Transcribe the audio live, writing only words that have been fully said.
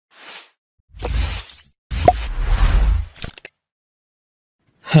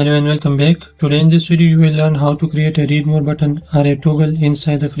Hello and welcome back. Today in this video you will learn how to create a read more button or a toggle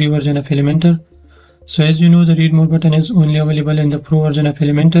inside the free version of Elementor. So as you know, the read more button is only available in the pro version of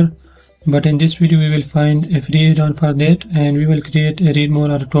Elementor, but in this video we will find a free add-on for that and we will create a read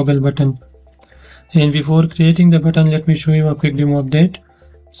more or toggle button. And before creating the button, let me show you a quick demo of that.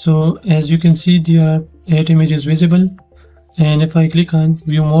 So as you can see, there are 8 images visible, and if I click on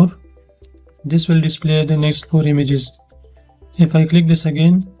view more, this will display the next 4 images. If I click this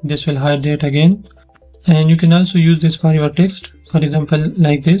again, this will hide that again. And you can also use this for your text. For example,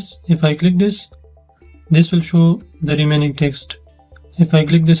 like this. If I click this will show the remaining text. If I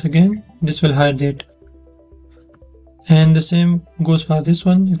click this again, this will hide that. And the same goes for this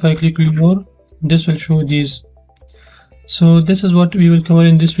one. If I click view more, this will show these. So this is what we will cover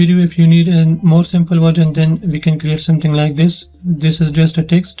in this video. If you need a more simple version, then we can create something like this. This is just a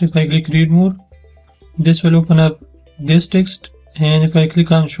text. If I click read more, this will open up this text, and if I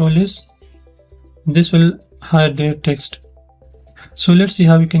click on show list, this will hide their text. So let's see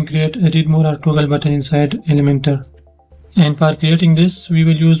how we can create a read more or toggle button inside Elementor. And for creating this, we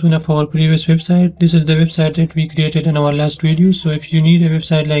will use one of our previous websites. This is the website that we created in our last video. So if you need a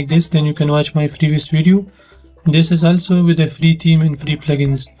website like this, then you can watch my previous video. This is also with a free theme and free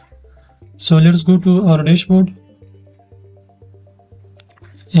plugins. So let's go to our dashboard.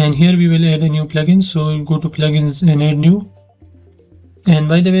 And here we will add a new plugin. So go to plugins and add new. And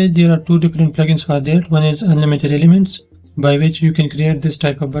by the way, there are 2 different plugins for that. One is unlimited elements, by which you can create this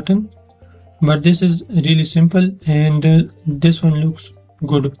type of button. But this is really simple, and this one looks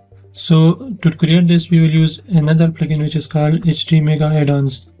good. So to create this, we will use another plugin which is called HT Mega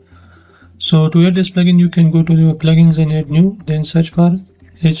Add-ons. So to add this plugin, you can go to your plugins and add new, then search for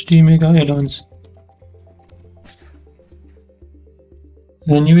HT Mega Add-ons.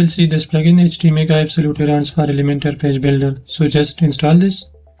 And you will see this plugin HT Mega Absolute Add-ons for Elementor Page Builder. So just install this.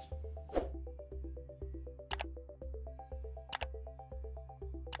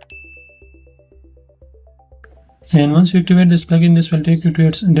 And once you activate this plugin, this will take you to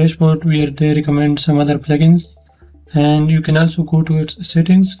its dashboard where they recommend some other plugins. And you can also go to its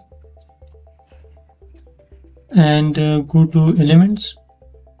settings and go to elements.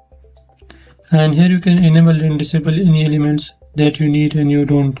 And here you can enable and disable any elements that you need and you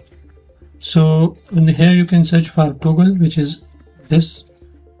don't. So here you can search for toggle, which is this,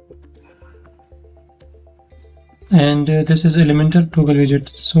 and this is Elementor toggle widget.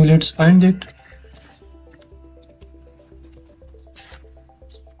 So let's find it.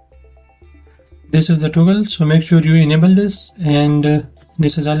 This is the toggle, so make sure you enable this, and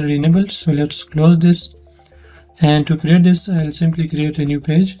this is already enabled. So let's close this, and to create this I'll simply create a new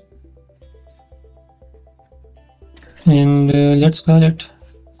page. And let's call it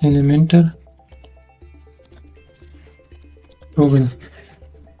Elementor toggle.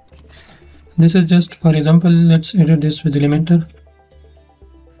 This is just for example. Let's edit this with Elementor,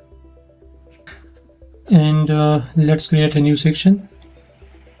 and let's create a new section.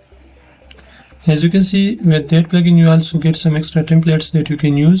 As you can see, with that plugin you also get some extra templates that you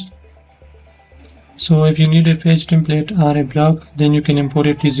can use. So if you need a page template or a blog, then you can import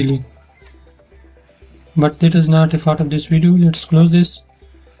it easily. But that is not a part of this video. Let's close this,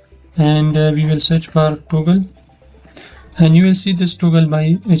 and we will search for toggle, and you will see this toggle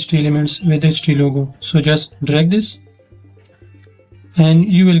by HT elements with HT logo. So just drag this and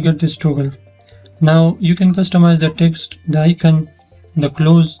you will get this toggle. Now you can customize the text, the icon, the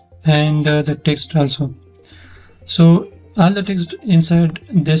close, and the text also. So all the text inside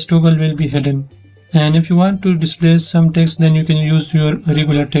this toggle will be hidden, and if you want to display some text, then you can use your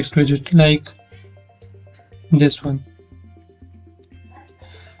regular text widget like this one.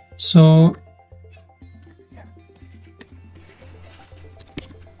 So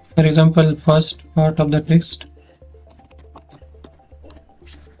for example, first part of the text,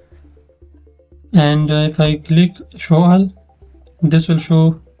 and if I click show all, this will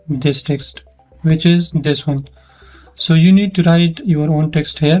show this text, which is this one. So you need to write your own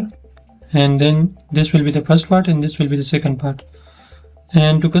text here, and then this will be the first part and this will be the second part.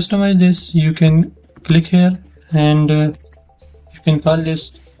 And to customize this, you can click here, and you can call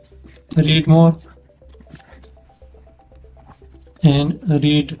this read more and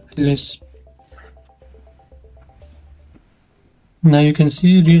read less. Now you can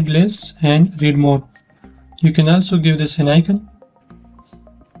see read less and read more. You can also give this an icon,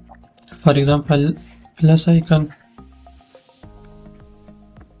 for example plus icon,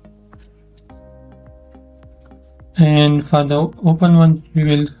 and for the open one we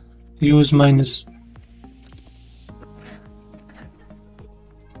will use minus.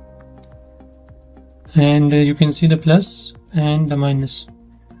 and you can see the plus and the minus.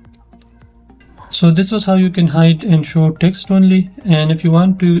 So this was how you can hide and show text only, and if you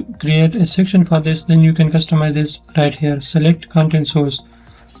want to create a section for this, then you can customize this right here. Select content source.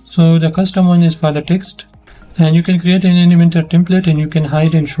 So the custom one is for the text, and you can create an Elementor template and you can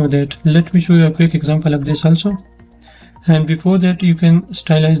hide and show that. Let me show you a quick example of this also. And before that, you can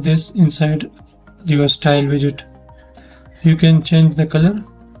stylize this inside your style widget. You can change the color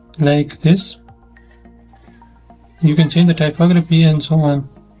like this. You can change the typography and so on.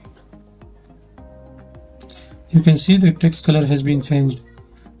 You can see the text color has been changed.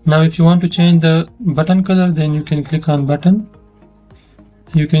 Now if you want to change the button color, then you can click on button.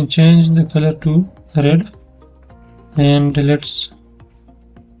 You can change the color to red, and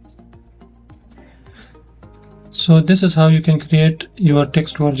so this is how you can create your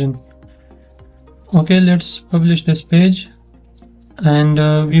text version. Okay, let's publish this page, and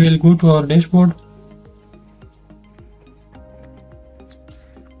we will go to our dashboard.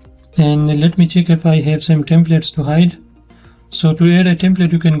 And let me check if I have some templates to hide. So to add a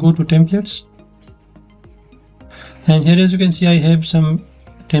template, you can go to templates, and here as you can see I have some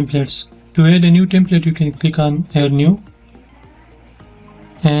templates. To add a new template, you can click on add new,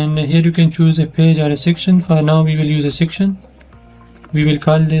 and here you can choose a page or a section. For now we will use a section. We will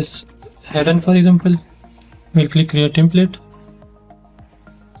call this addon, for example. We'll click create template,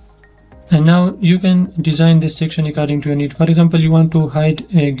 and now you can design this section according to your need. For example, you want to hide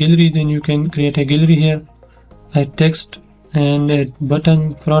a gallery, then you can create a gallery here, a text and a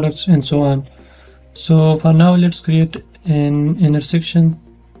button, products, and so on. So for now, let's create an inner section.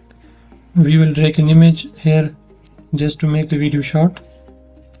 We will drag an image here just to make the video short.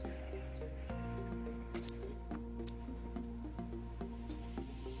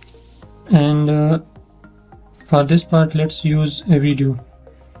 And for this part, let's use a video.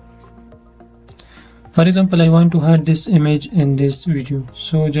 For example, I want to hide this image in this video,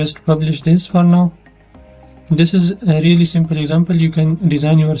 so just publish this for now. This is a really simple example. You can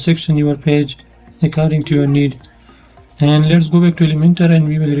design your section, your page according to your need. And let's go back to Elementor and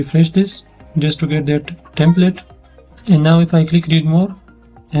we will refresh this just to get that template. And now if I click read more,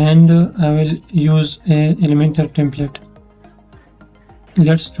 and I will use a Elementor template.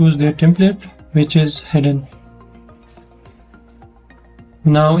 Let's choose the template, which is hidden.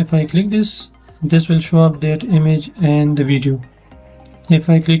 Now if I click this will show up that image and the video.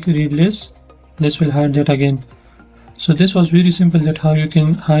 If I click read less, this will hide that again. So this was very simple, that how you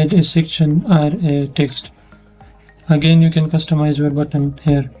can hide a section or a text. Again, you can customize your button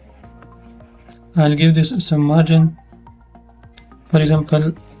here. I'll give this some margin, for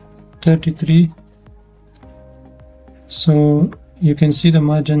example 33, so you can see the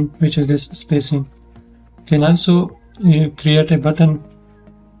margin, which is this spacing. You can also create a button,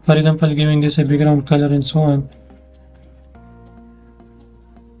 for example giving this a background color and so on.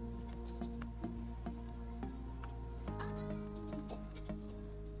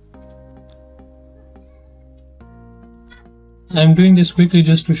 I'm doing this quickly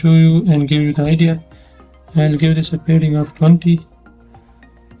just to show you and give you the idea. I'll give this a padding of 20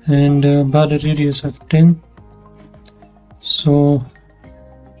 and border radius of 10. So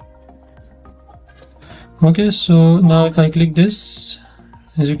okay, so now if I click this,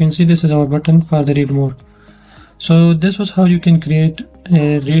 as you can see, this is our button for the read more. So this was how you can create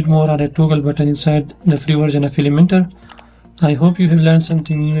a read more or a toggle button inside the free version of Elementor. I hope you have learned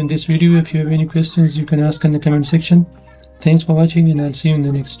something new in this video. If you have any questions, you can ask in the comment section. Thanks for watching, and I'll see you in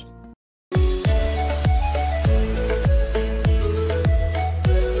the next.